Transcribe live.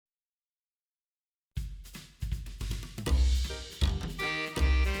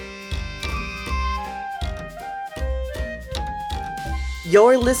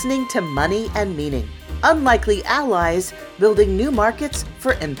You're listening to Money and Meaning, Unlikely Allies Building New Markets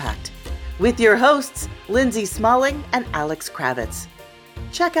for Impact, with your hosts, Lindsay Smalling and Alex Kravitz.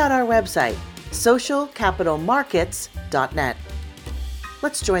 Check out our website, socialcapitalmarkets.net.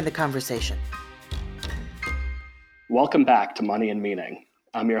 Let's join the conversation. Welcome back to Money and Meaning.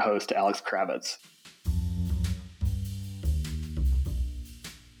 I'm your host, Alex Kravitz.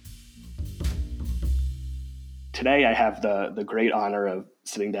 Today, I have the great honor of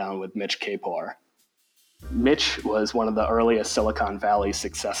sitting down with Mitch Kapor. Mitch was one of the earliest Silicon Valley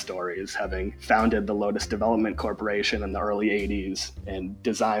success stories, having founded the Lotus Development Corporation in the early 80s and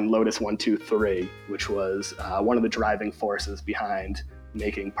designed Lotus 123, which was one of the driving forces behind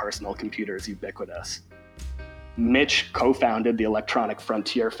making personal computers ubiquitous. Mitch co-founded the Electronic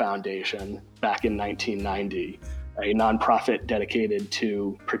Frontier Foundation back in 1990, a nonprofit dedicated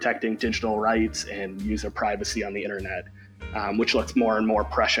to protecting digital rights and user privacy on the internet, which looks more and more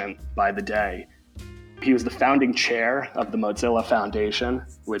prescient by the day. He was the founding chair of the Mozilla Foundation,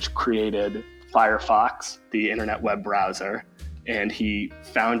 which created Firefox, the internet web browser, and he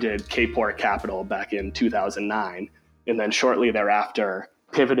founded Kapor Capital back in 2009, and then shortly thereafter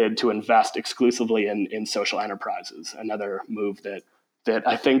pivoted to invest exclusively in social enterprises, another move that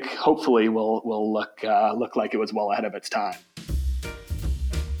I think hopefully will look like it was well ahead of its time.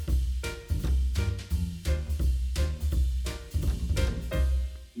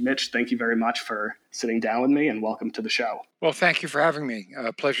 Mitch, thank you very much for sitting down with me and welcome to the show. Well, thank you for having me.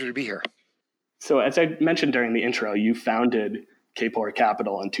 Pleasure to be here. So as I mentioned during the intro, you founded Kapor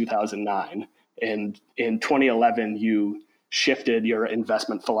Capital in 2009. And in 2011, you shifted your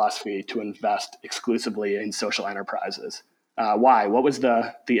investment philosophy to invest exclusively in social enterprises. Why? What was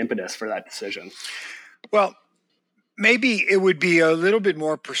the impetus for that decision? Well, maybe it would be a little bit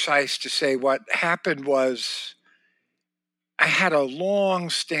more precise to say what happened was I had a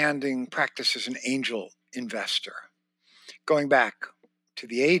long-standing practice as an angel investor going back to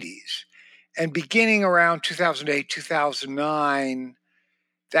the 80s. And beginning around 2008, 2009,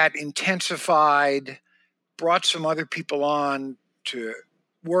 that intensified, brought some other people on to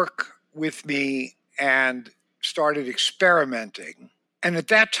work with me and started experimenting. And at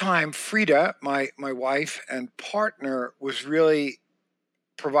that time, Frida, my wife and partner, was really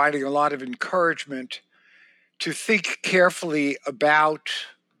providing a lot of encouragement to think carefully about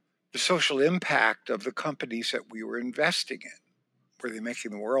the social impact of the companies that we were investing in. Were they making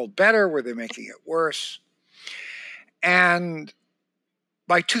the world better? Were they making it worse? And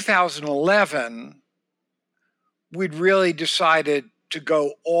by 2011, we'd really decided to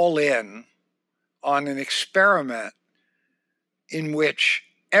go all in on an experiment in which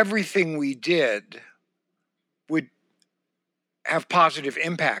everything we did would have positive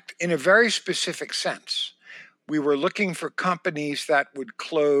impact in a very specific sense. We were looking for companies that would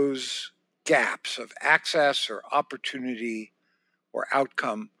close gaps of access or opportunity or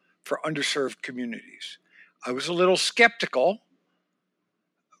outcome for underserved communities. I was a little skeptical,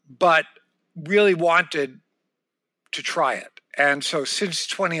 but really wanted to try it. And so since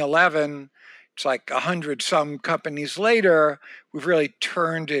 2011, it's like 100 some companies later, we've really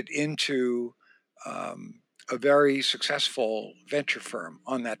turned it into a very successful venture firm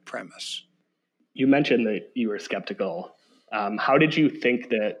on that premise. You mentioned that you were skeptical. How did you think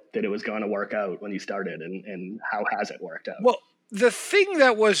that it was going to work out when you started, and how has it worked out? Well, the thing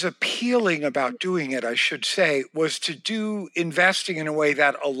that was appealing about doing it, I should say, was to do investing in a way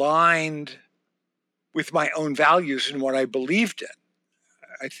that aligned with my own values and what I believed in.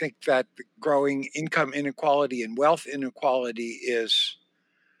 I think that the growing income inequality and wealth inequality is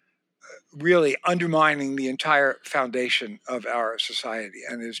really undermining the entire foundation of our society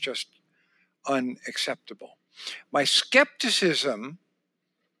and is just unacceptable. My skepticism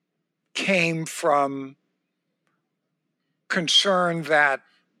came from concern that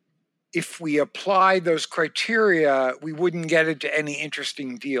if we applied those criteria, we wouldn't get into any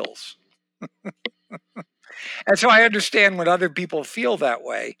interesting deals. And so I understand when other people feel that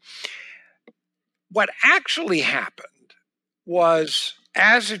way. What actually happened was,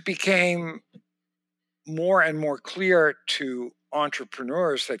 as it became more and more clear to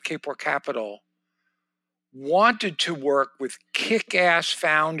entrepreneurs that Kapor Capital wanted to work with kick-ass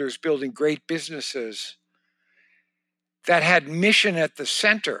founders building great businesses that had mission at the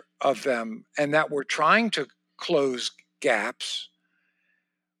center of them and that were trying to close gaps,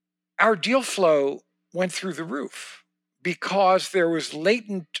 our deal flow went through the roof because there was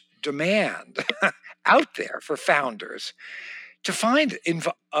latent demand out there for founders to find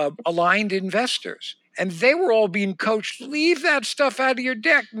aligned investors. And they were all being coached, leave that stuff out of your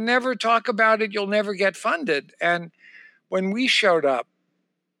deck, never talk about it, you'll never get funded. And when we showed up,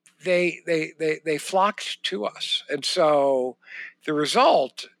 they flocked to us. And so the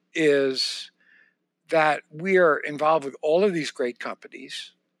result is that we are involved with all of these great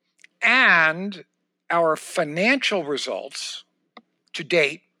companies, and our financial results to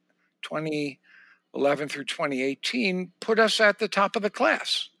date, 2011 through 2018, put us at the top of the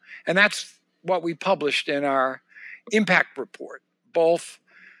class. And that's what we published in our impact report, both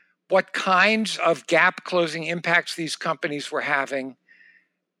what kinds of gap closing impacts these companies were having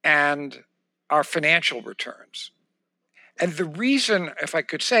and our financial returns. And the reason, if I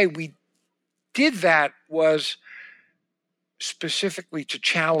could say, we did that was specifically to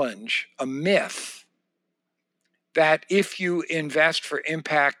challenge a myth that if you invest for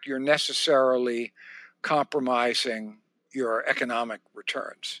impact, you're necessarily compromising your economic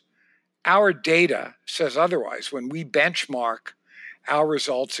returns. Our data says otherwise. When we benchmark our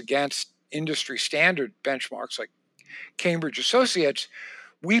results against industry standard benchmarks like Cambridge Associates,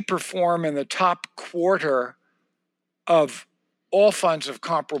 we perform in the top quarter of all funds of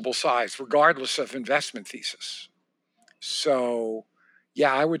comparable size, regardless of investment thesis. So,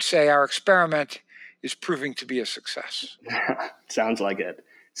 yeah, I would say our experiment is proving to be a success. Sounds like it.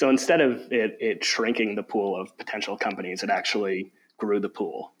 So instead of it shrinking the pool of potential companies, it actually grew the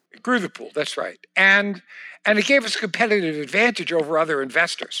pool. It grew the pool, that's right. And it gave us a competitive advantage over other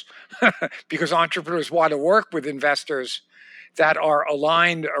investors because entrepreneurs want to work with investors that are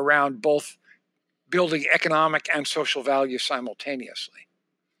aligned around both building economic and social value simultaneously.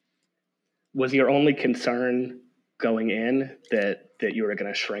 Was your only concern going in that you were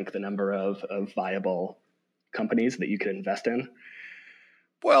going to shrink the number of viable companies that you could invest in?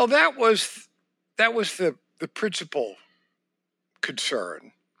 Well, that was the principal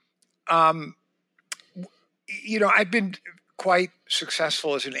concern. I've been quite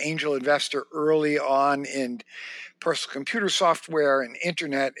successful as an angel investor early on in personal computer software and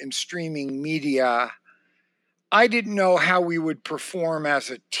internet and streaming media. I didn't know how we would perform as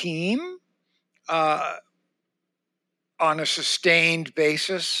a team on a sustained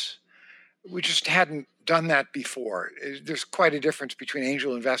basis. We just hadn't done that before. There's quite a difference between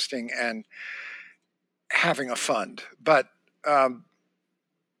angel investing and having a fund. But I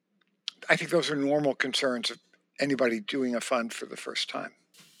think those are normal concerns of anybody doing a fund for the first time.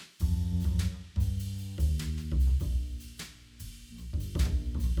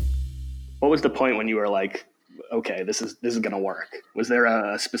 What was the point when you were like, okay, this is going to work? Was there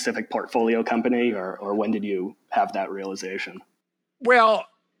a specific portfolio company, or when did you have that realization? Well,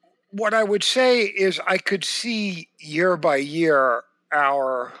 what I would say is I could see year by year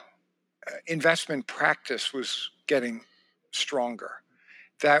our investment practice was getting stronger,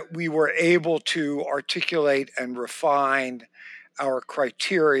 that we were able to articulate and refine our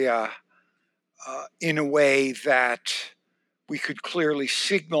criteria in a way that we could clearly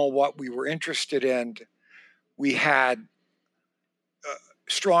signal what we were interested in. We had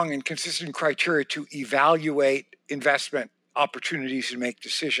strong and consistent criteria to evaluate investment opportunities and make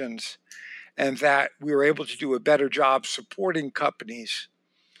decisions, and that we were able to do a better job supporting companies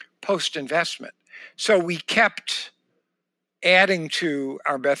post-investment. So we kept adding to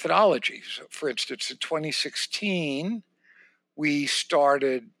our methodology. So for instance, in 2016, we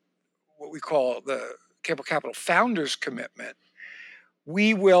started what we call the Cable Capital Founders Commitment.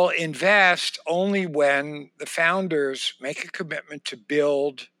 We will invest only when the founders make a commitment to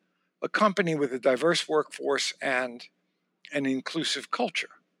build a company with a diverse workforce and an inclusive culture.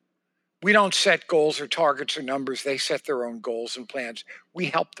 We don't set goals or targets or numbers. They set their own goals and plans. We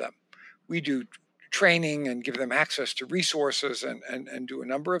help them. We do training and give them access to resources and do a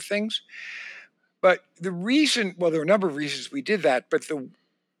number of things. But the reason, well, there are a number of reasons we did that, but the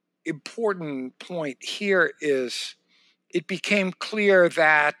important point here is it became clear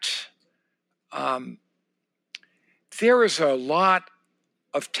that there is a lot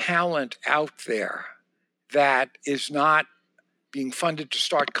of talent out there that is not being funded to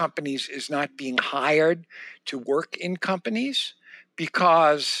start companies, is not being hired to work in companies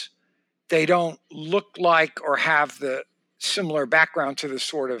because they don't look like or have the similar background to the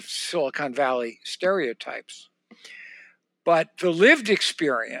sort of Silicon Valley stereotypes. But the lived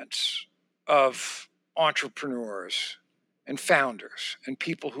experience of entrepreneurs and founders and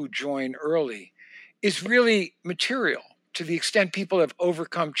people who join early is really material to the extent people have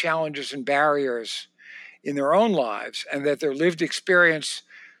overcome challenges and barriers in their own lives, and that their lived experience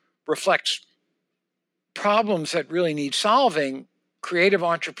reflects problems that really need solving. Creative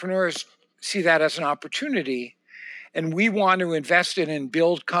entrepreneurs see that as an opportunity, and we want to invest in and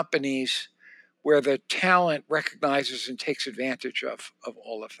build companies where the talent recognizes and takes advantage of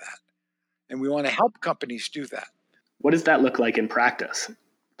all of that. And we want to help companies do that. What does that look like in practice?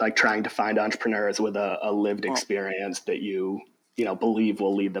 like trying to find entrepreneurs with a lived experience that you believe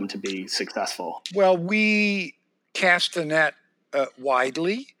will lead them to be successful? Well, we cast the net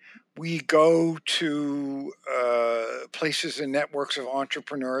widely. We go to places and networks of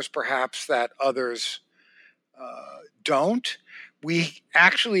entrepreneurs, perhaps that others don't.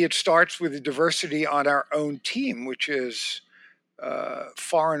 It starts with the diversity on our own team, which is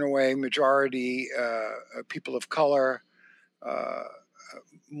far and away majority people of color,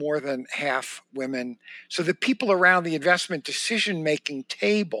 more than half women. So the people around the investment decision-making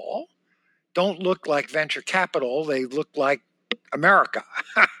table don't look like venture capital. They look like America.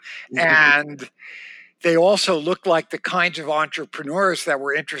 And they also look like the kinds of entrepreneurs that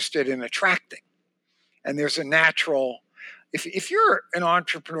we're interested in attracting. And there's a natural, if you're an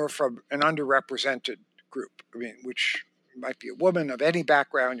entrepreneur from an underrepresented group, which might be a woman of any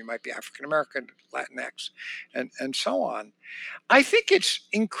background, you might be African American, Latinx, and so on. I think it's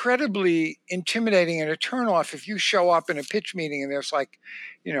incredibly intimidating and a turnoff if you show up in a pitch meeting and there's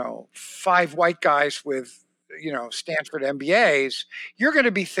 5 white guys with, Stanford MBAs. You're going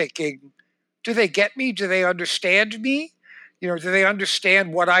to be thinking, do they get me? Do they understand me? Do they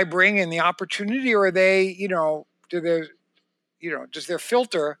understand what I bring and the opportunity, or are they, does their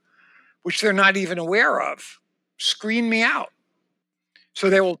filter, which they're not even aware of, screen me out? So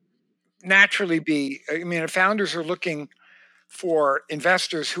they will naturally be, founders are looking for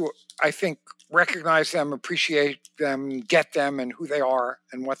investors who I think recognize them, appreciate them, get them, and who they are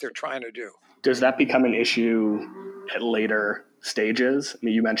and what they're trying to do. Does that become an issue at later stages?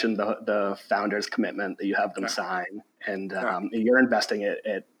 You mentioned the founder's commitment that you have them sign, and you're investing it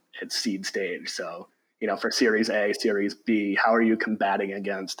at seed stage. So, for Series A, Series B, how are you combating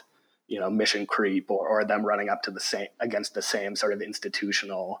against, mission creep or them running up to against the same sort of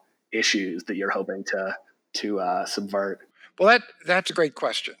institutional issues that you're hoping to subvert? Well, that's a great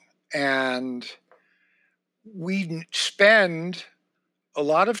question. And we spend a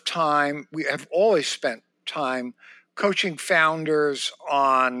lot of time, we have always spent time coaching founders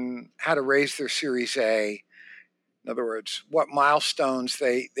on how to raise their Series A. In other words, what milestones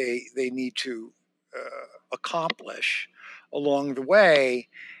they need to accomplish along the way.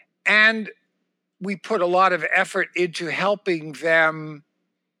 And we put a lot of effort into helping them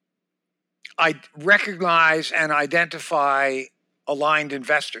recognize and identify aligned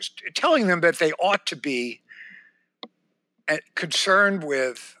investors, telling them that they ought to be concerned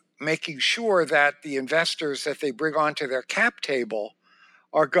with making sure that the investors that they bring onto their cap table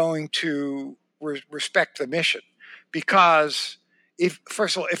are going to respect the mission. Because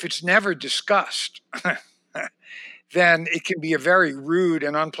first of all, if it's never discussed, then it can be a very rude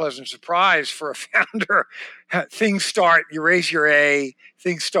and unpleasant surprise for a founder. You raise your A,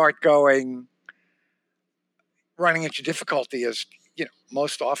 things start going, running into difficulty, as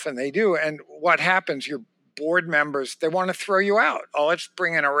most often they do. And what happens, your board members, they want to throw you out. Oh, let's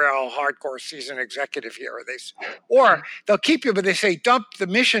bring in a real hardcore seasoned executive here. Or they'll keep you, but they say, dump the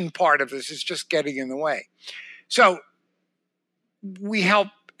mission part of this, is just getting in the way. So we help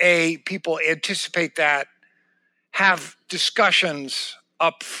people anticipate that, have discussions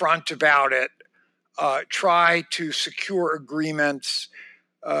up front about it, try to secure agreements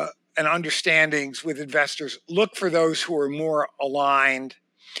and understandings with investors, look for those who are more aligned.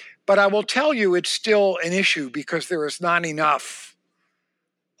 But I will tell you, it's still an issue because there is not enough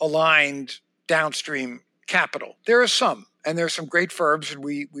aligned downstream capital. There are some, and there are some great firms, and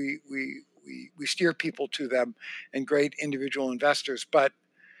we steer people to them, and great individual investors. But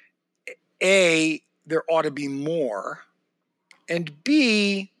A, there ought to be more, and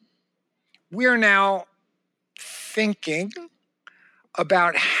B, we're now thinking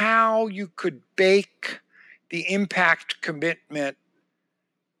about how you could bake the impact commitment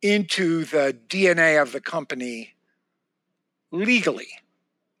into the DNA of the company legally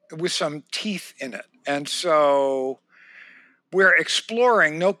with some teeth in it. And so we're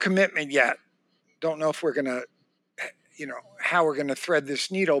exploring, no commitment yet. Don't know if we're going to, how we're going to thread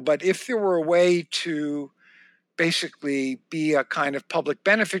this needle, but if there were a way to basically be a kind of public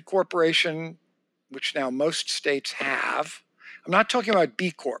benefit corporation, which now most states have. I'm not talking about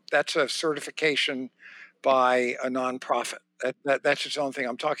B Corp. That's a certification by a nonprofit. That's its own thing.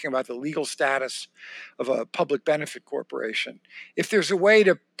 I'm talking about the legal status of a public benefit corporation. If there's a way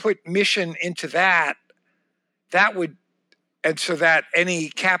to put mission into that would, and so that any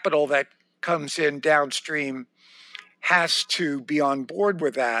capital that comes in downstream has to be on board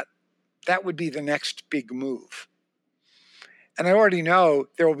with that would be the next big move. And I already know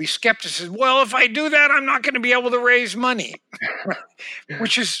there will be skepticism. Well, if I do that, I'm not going to be able to raise money,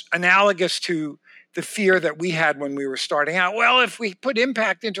 which is analogous to the fear that we had when we were starting out. Well, if we put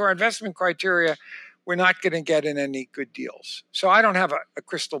impact into our investment criteria, we're not going to get in any good deals. So I don't have a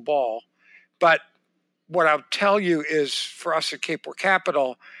crystal ball, but what I'll tell you is for us at Kapor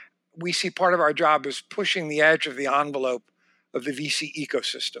Capital, we see part of our job as pushing the edge of the envelope of the VC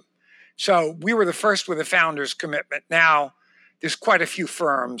ecosystem. So we were the first with a founder's commitment. Now there's quite a few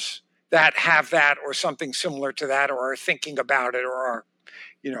firms that have that or something similar to that, or are thinking about it, or are,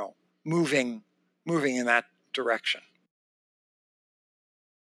 moving in that direction.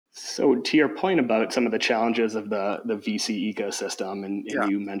 So to your point about some of the challenges of the VC ecosystem, and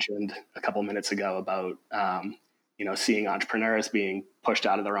you mentioned a couple minutes ago about seeing entrepreneurs being pushed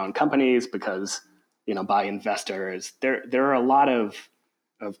out of their own companies because by investors. There are a lot of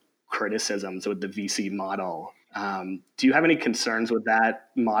criticisms with the VC model. Do you have any concerns with that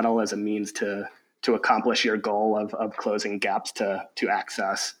model as a means to accomplish your goal of closing gaps to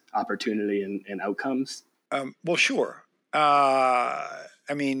access opportunity and outcomes? Well, sure.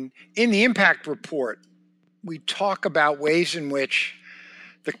 In the impact report, we talk about ways in which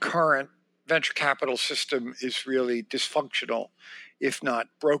the current venture capital system is really dysfunctional, if not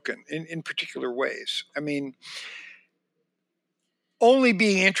broken, in particular ways. Only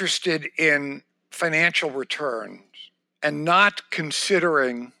being interested in financial returns and not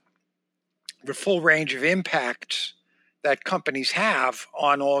considering the full range of impacts that companies have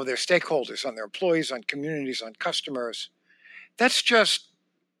on all of their stakeholders, on their employees, on communities, on customers, that's just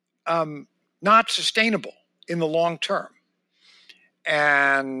not sustainable in the long term.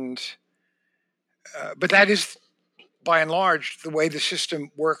 But that is, by and large, the way the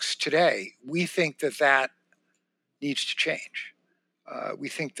system works today. We think that needs to change. We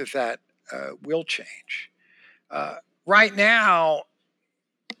think that will change. Right now,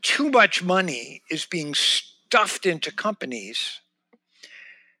 too much money is being stuffed into companies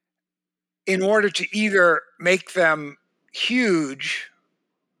in order to either make them huge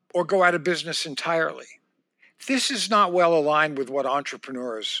or go out of business entirely. This is not well aligned with what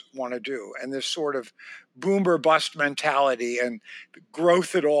entrepreneurs want to do. And this sort of boom or bust mentality and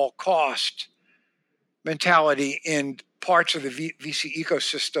growth at all cost mentality in parts of the VC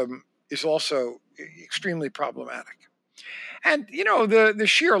ecosystem is also extremely problematic. And, the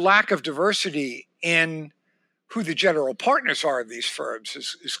sheer lack of diversity in who the general partners are of these firms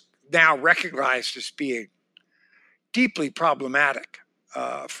is now recognized as being deeply problematic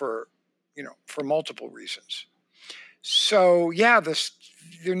for multiple reasons. So,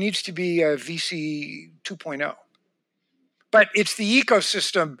 there needs to be a VC 2.0. But it's the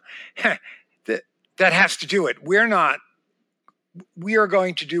ecosystem that has to do it. We are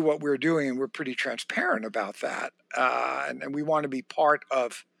going to do what we're doing, and we're pretty transparent about that. And we want to be part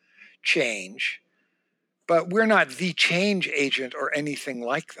of change. But we're not the change agent or anything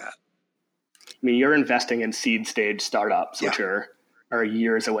like that. You're investing in seed stage startups, which are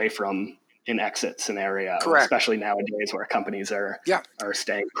years away from an exit scenario. Correct. Especially nowadays where companies are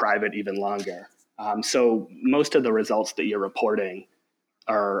staying private even longer. So most of the results that you're reporting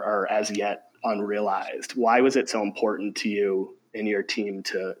are as yet unrealized. Why was it so important to you and your team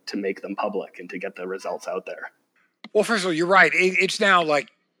to make them public and to get the results out there? Well, first of all, you're right. It's now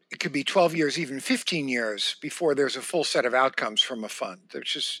it could be 12 years, even 15 years before there's a full set of outcomes from a fund.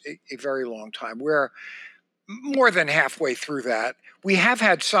 There's just a very long time. We're more than halfway through that. We have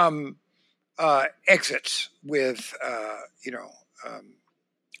had some exits with,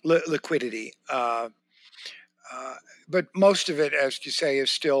 liquidity. But most of it, as you say,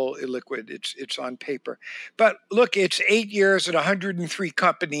 is still illiquid. It's on paper. But look, it's 8 years at 103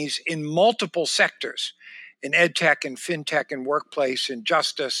 companies in multiple sectors, in ed tech and fintech and workplace and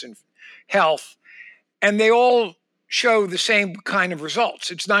justice and health. And they all show the same kind of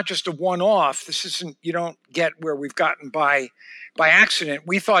results. It's not just a one-off. This isn't, you don't get where we've gotten by accident.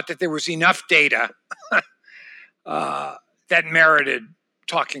 We thought that there was enough data that merited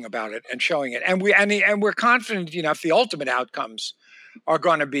talking about it and showing it. And we're confident enough the ultimate outcomes are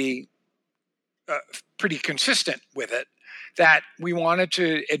going to be pretty consistent with it, that we wanted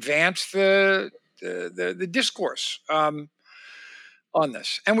to advance the discourse on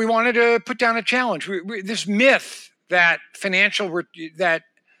this. And we wanted to put down a challenge. This myth that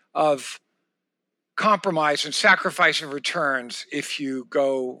of compromise and sacrifice of returns if you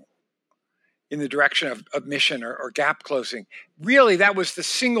go in the direction of mission or gap closing. Really, that was the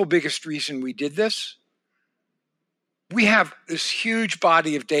single biggest reason we did this. We have this huge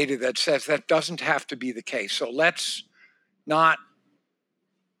body of data that says that doesn't have to be the case. So let's not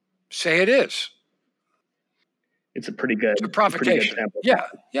say it is. It's a pretty good, it's a provocation. Sample.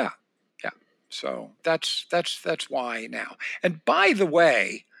 Yeah. So that's why now. And by the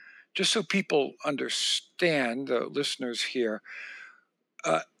way, just so people understand, the listeners here,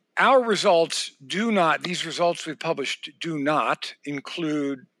 our results these results we published do not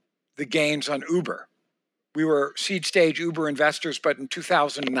include the gains on Uber. We were seed stage Uber investors, but in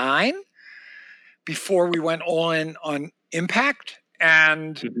 2009, before we went all in on impact,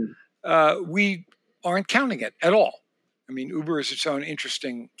 and we aren't counting it at all. I mean, Uber is its own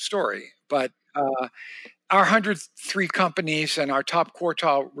interesting story, but our 103 companies and our top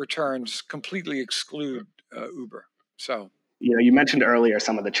quartile returns completely exclude Uber. So, you mentioned earlier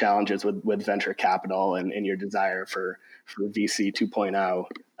some of the challenges with venture capital and your desire for VC 2.0.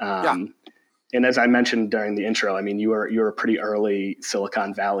 yeah. And as I mentioned during the intro, I mean, you were a pretty early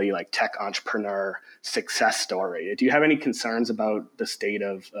Silicon Valley like tech entrepreneur success story. Do you have any concerns about the state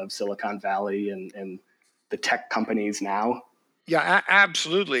of Silicon Valley and the tech companies now? Yeah,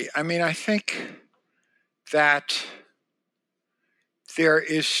 absolutely. I mean, I think that there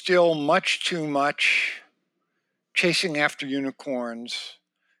is still much too much chasing after unicorns,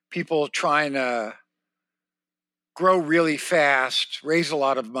 people trying to grow really fast, raise a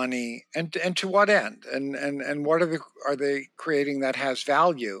lot of money, and to what end? And what are they creating that has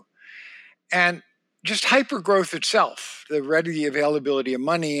value? And just hyper growth itself, the ready availability of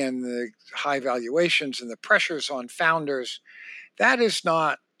money and the high valuations and the pressures on founders, that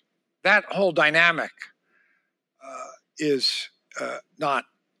whole dynamic is not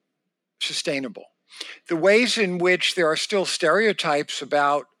sustainable. The ways in which there are still stereotypes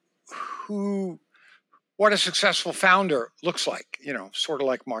about what a successful founder looks like, sort of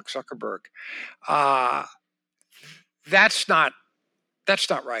like Mark Zuckerberg, that's not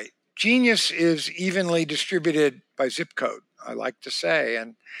right. Genius is evenly distributed by zip code, I like to say,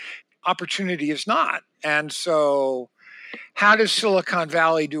 and opportunity is not. And so how does Silicon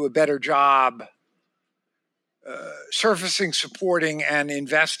Valley do a better job surfacing, supporting, and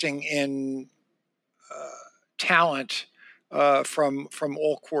investing in talent from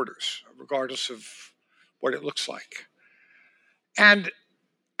all quarters, regardless of what it looks like? And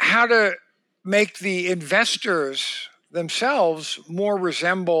how to make the investors themselves more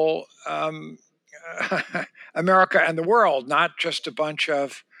resemble America and the world, not just a bunch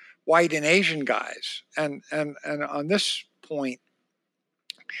of white and Asian guys. And on this point,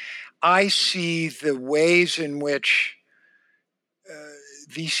 I see the ways in which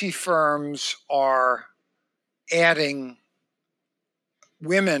VC firms are adding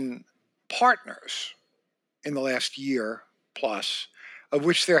women partners in the last year plus, of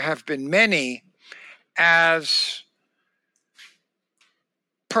which there have been many, as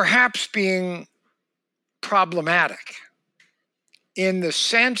perhaps being problematic in the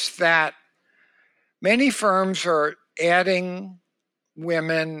sense that many firms are adding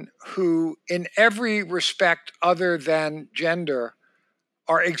women who, in every respect other than gender,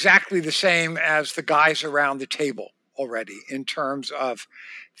 are exactly the same as the guys around the table already in terms of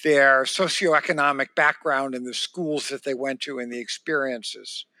their socioeconomic background and the schools that they went to and the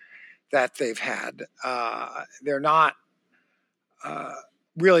experiences that they've had. They're not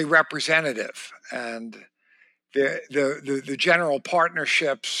really representative, and the general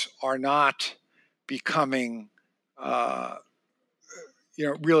partnerships are not becoming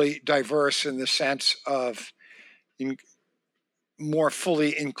really diverse in the sense of more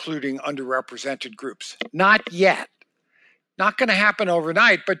fully including underrepresented groups. Not yet. Not going to happen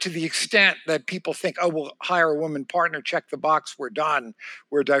overnight, but to the extent that people think, oh, we'll hire a woman partner, check the box, we're done,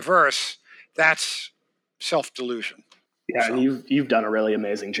 we're diverse, that's self-delusion. Yeah, so. And you've done a really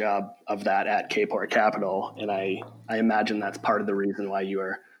amazing job of that at Kapor Capital, and I imagine that's part of the reason why you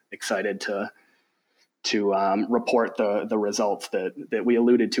are excited to report the results that we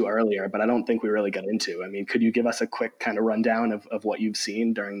alluded to earlier, but I don't think we really got into. I mean, could you give us a quick kind of rundown of what you've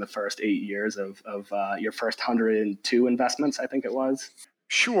seen during the first 8 years of your first 102 investments, I think it was?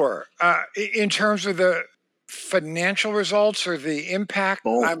 Sure. In terms of the financial results or the impact?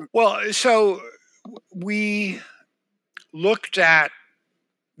 So we looked at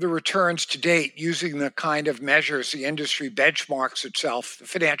the returns to date using the kind of measures the industry benchmarks itself, the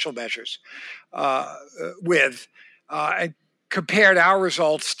financial measures, and compared our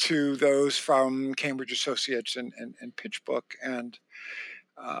results to those from Cambridge Associates and PitchBook, and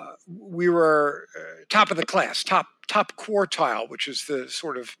we were top of the class, top quartile, which is the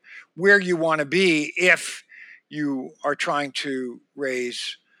sort of where you want to be if you are trying to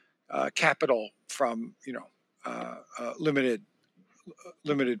raise capital from limited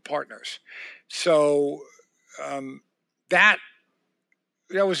partners. So that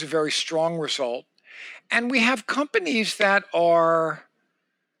was a very strong result. And we have companies that are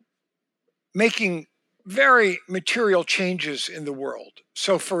making very material changes in the world.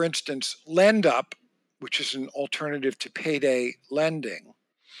 So, for instance, LendUp, which is an alternative to payday lending,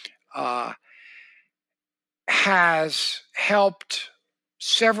 has helped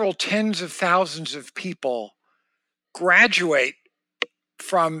several tens of thousands of people graduate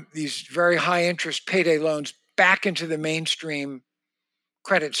from these very high interest payday loans back into the mainstream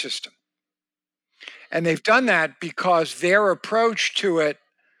credit system. And they've done that because their approach to it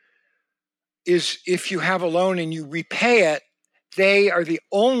is if you have a loan and you repay it, they are the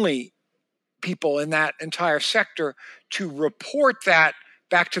only people in that entire sector to report that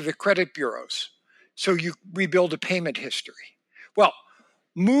back to the credit bureaus. So you rebuild a payment history. Well,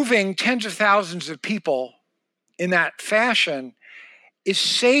 moving tens of thousands of people in that fashion is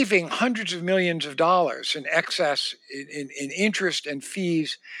saving hundreds of millions of dollars in excess in interest and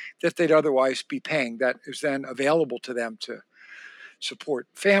fees that they'd otherwise be paying. That is then available to them to support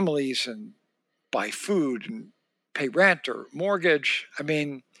families and buy food and pay rent or mortgage. I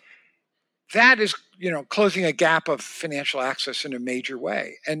mean, that is, closing a gap of financial access in a major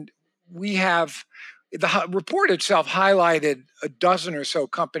way. And we have, the report itself highlighted a dozen or so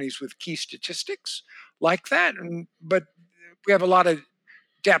companies with key statistics like that, but we have a lot of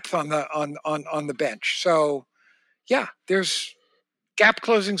depth on the bench. So, yeah, there's gap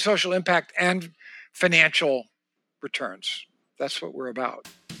closing, social impact, and financial returns. That's what we're about.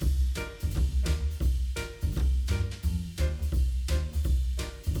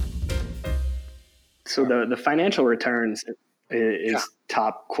 So the financial returns is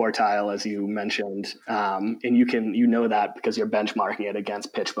top quartile, as you mentioned, and you know that because you're benchmarking it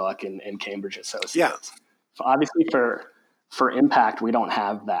against PitchBook and Cambridge Associates. Yeah. So obviously, for impact, we don't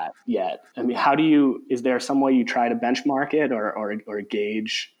have that yet. I mean, is there some way you try to benchmark it or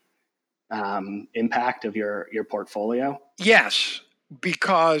gauge impact of your portfolio? Yes,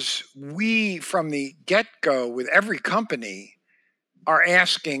 because we, from the get-go with every company, are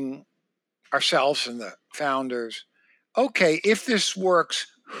asking ourselves and the founders, okay, if this works,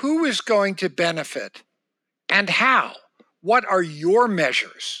 who is going to benefit and how? What are your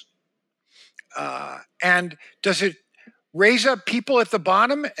measures? And does it raise up people at the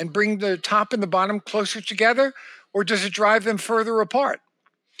bottom and bring the top and the bottom closer together, or does it drive them further apart?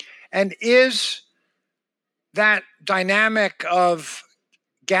 And is that dynamic of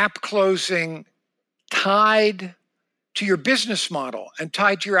gap closing tied to your business model and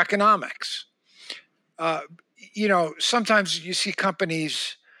tied to your economics? Sometimes you see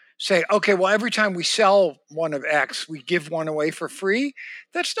companies say, okay, well, every time we sell one of X, we give one away for free.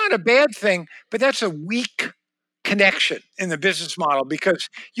 That's not a bad thing, but that's a weak connection in the business model, because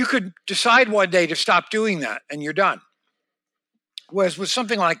you could decide one day to stop doing that and you're done. Whereas with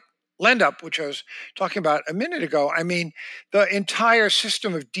something like LendUp, which I was talking about a minute ago, I mean, the entire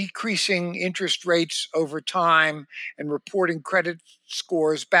system of decreasing interest rates over time and reporting credit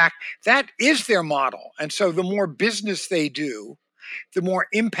scores back, that is their model. And so the more business they do, the more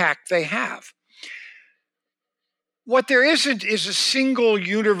impact they have. What there isn't is a single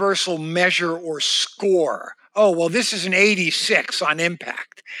universal measure or score. Oh, well, this is an 86 on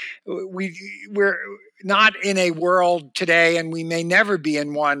impact. We're not in a world today, and we may never be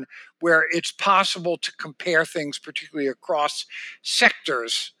in one, where it's possible to compare things, particularly across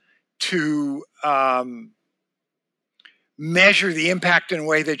sectors, to measure the impact in a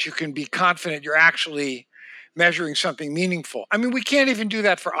way that you can be confident you're actually measuring something meaningful. I mean, we can't even do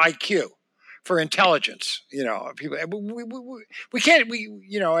that for IQ, for intelligence. People, we can't,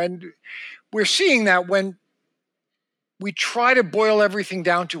 and we're seeing that when we try to boil everything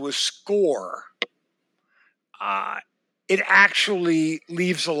down to a score, it actually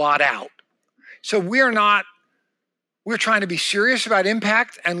leaves a lot out. So we're trying to be serious about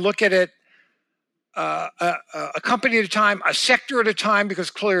impact and look at it a company at a time, a sector at a time, because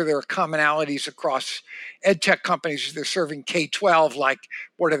clearly there are commonalities across ed tech companies. They're serving K-12, like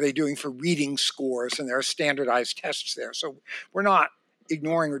what are they doing for reading scores, and there are standardized tests there. So we're not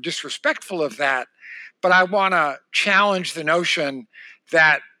ignoring or disrespectful of that, but I want to challenge the notion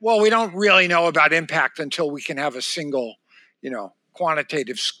that, well, we don't really know about impact until we can have a single,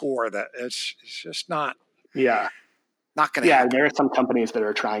 quantitative score. That it's just not. Yeah. Not going to happen. There are some companies that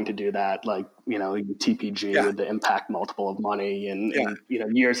are trying to do that, like, TPG with the impact multiple of money, and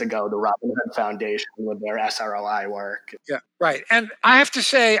years ago, the Robinhood Foundation with their SROI work. Yeah, right. And I have to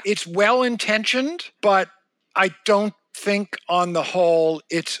say, it's well-intentioned, but I don't think on the whole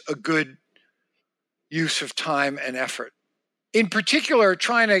it's a good use of time and effort. In particular,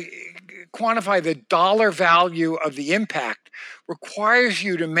 trying to quantify the dollar value of the impact requires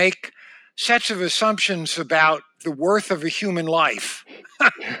you to make sets of assumptions about the worth of a human life.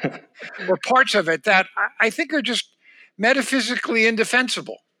 or parts of it that I think are just metaphysically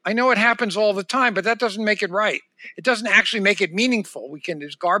indefensible. I know it happens all the time, but that doesn't make it right. It doesn't actually make it meaningful.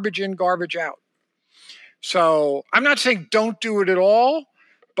 There's garbage in, garbage out. So I'm not saying don't do it at all,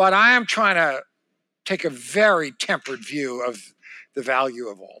 but I am trying to take a very tempered view of the value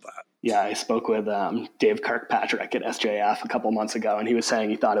of all that. Yeah, I spoke with Dave Kirkpatrick at SJF a couple months ago, and he was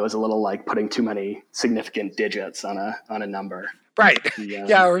saying he thought it was a little like putting too many significant digits on a number. Right.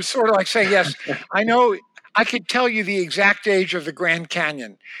 Yeah, it was sort of like saying, yes, I know, I could tell you the exact age of the Grand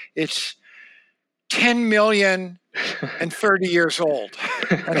Canyon. It's 10 million and 30 years old.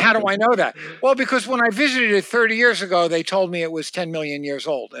 And how do I know that? Well, because when I visited it 30 years ago, they told me it was 10 million years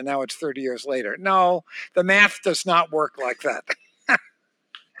old, and now it's 30 years later. No, the math does not work like that.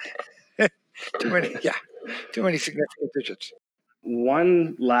 Too many significant digits.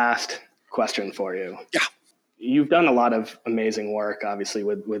 One last question for you. Yeah. You've done a lot of amazing work, obviously,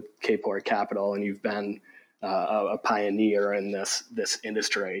 with Kapor Capital, and you've been a pioneer in this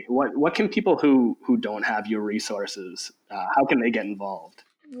industry. What can people who don't have your resources, how can they get involved?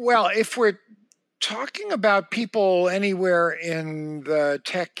 Well, if we're talking about people anywhere in the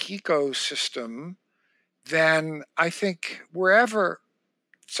tech ecosystem, then I think wherever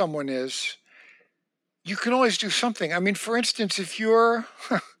someone is, you can always do something. I mean, for instance, if you're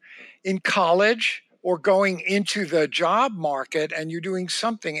in college or going into the job market and you're doing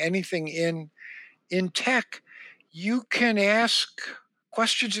anything in tech, you can ask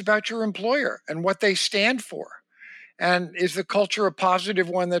questions about your employer and what they stand for. And is the culture a positive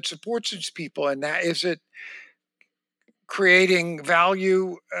one that supports its people? And is it creating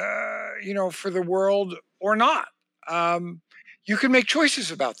value, for the world or not? You can make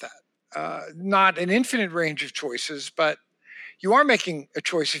choices about that. Not an infinite range of choices, but you are making a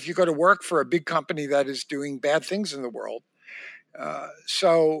choice if you go to work for a big company that is doing bad things in the world.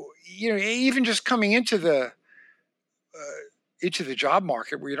 So even just coming into the job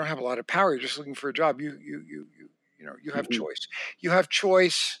market where you don't have a lot of power, you're just looking for a job. You have choice. You have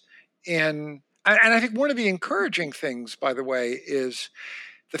choice in, and I think one of the encouraging things, by the way, is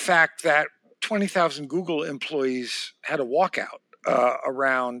the fact that 20,000 Google employees had a walkout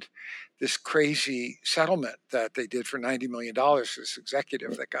around this crazy settlement that they did for $90 million for this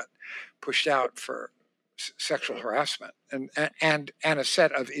executive that got pushed out for sexual harassment and a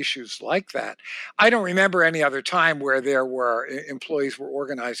set of issues like that. I don't remember any other time where there were employees were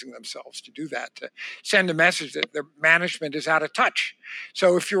organizing themselves to do that, to send a message that their management is out of touch.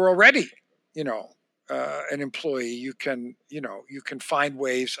 So if you're already, an employee, you can find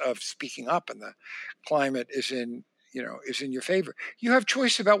ways of speaking up, and the climate is in your favor. You have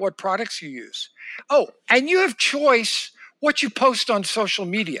choice about what products you use. Oh, and you have choice what you post on social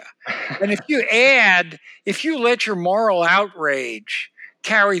media. And if you let your moral outrage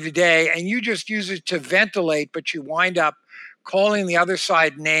carry the day and you just use it to ventilate, but you wind up calling the other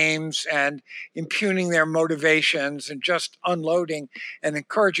side names and impugning their motivations and just unloading and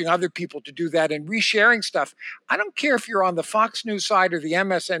encouraging other people to do that and resharing stuff. I don't care if you're on the Fox News side or the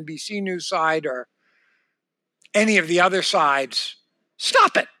MSNBC News side or any of the other sides,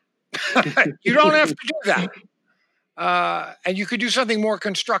 stop it. You don't have to do that. And you could do something more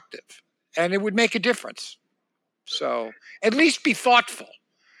constructive, and it would make a difference. So at least be thoughtful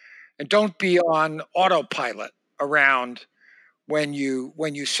and don't be on autopilot around when you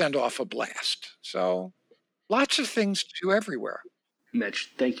send off a blast. So lots of things to do everywhere.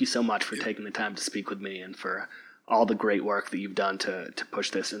 Mitch, thank you so much for taking the time to speak with me and for all the great work that you've done to push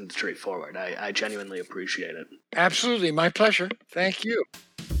this industry forward. I genuinely appreciate it. Absolutely. My pleasure. Thank you.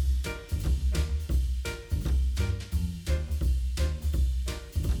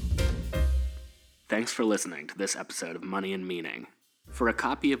 Thanks for listening to this episode of Money and Meaning. For a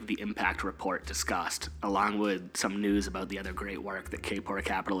copy of the impact report discussed, along with some news about the other great work that Kapor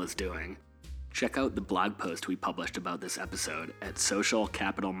Capital is doing, check out the blog post we published about this episode at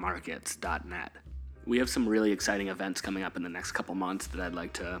socialcapitalmarkets.net. We have some really exciting events coming up in the next couple months that I'd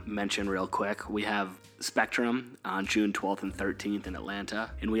like to mention real quick. We have Spectrum on June 12th and 13th in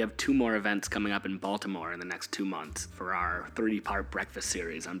Atlanta, and we have 2 more events coming up in Baltimore in the next 2 months for our 30-part breakfast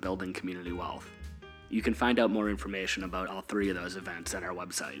series on building community wealth. You can find out more information about all 3 of those events at our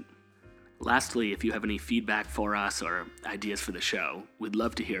website. Lastly, if you have any feedback for us or ideas for the show, we'd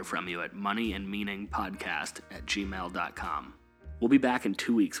love to hear from you at moneyandmeaningpodcast@gmail.com. We'll be back in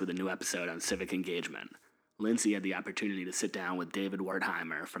 2 weeks with a new episode on civic engagement. Lindsay had the opportunity to sit down with David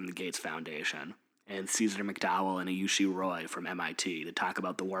Wertheimer from the Gates Foundation and Caesar McDowell and Ayushi Roy from MIT to talk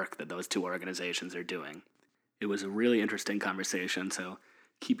about the work that those 2 organizations are doing. It was a really interesting conversation, so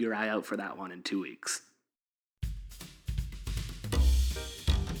keep your eye out for that one in 2 weeks.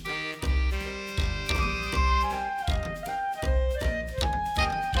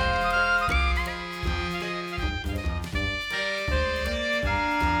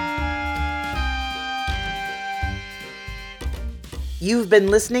 You've been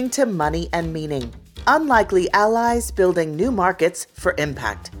listening to Money and Meaning, Unlikely Allies Building New Markets for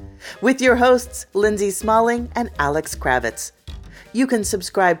Impact, with your hosts, Lindsay Smalling and Alex Kravitz. You can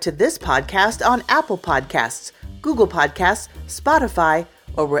subscribe to this podcast on Apple Podcasts, Google Podcasts, Spotify,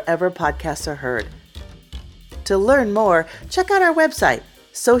 or wherever podcasts are heard. To learn more, check out our website,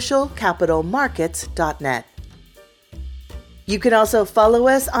 socialcapitalmarkets.net. You can also follow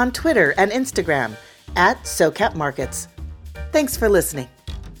us on Twitter and Instagram @SoCapMarkets. Thanks for listening.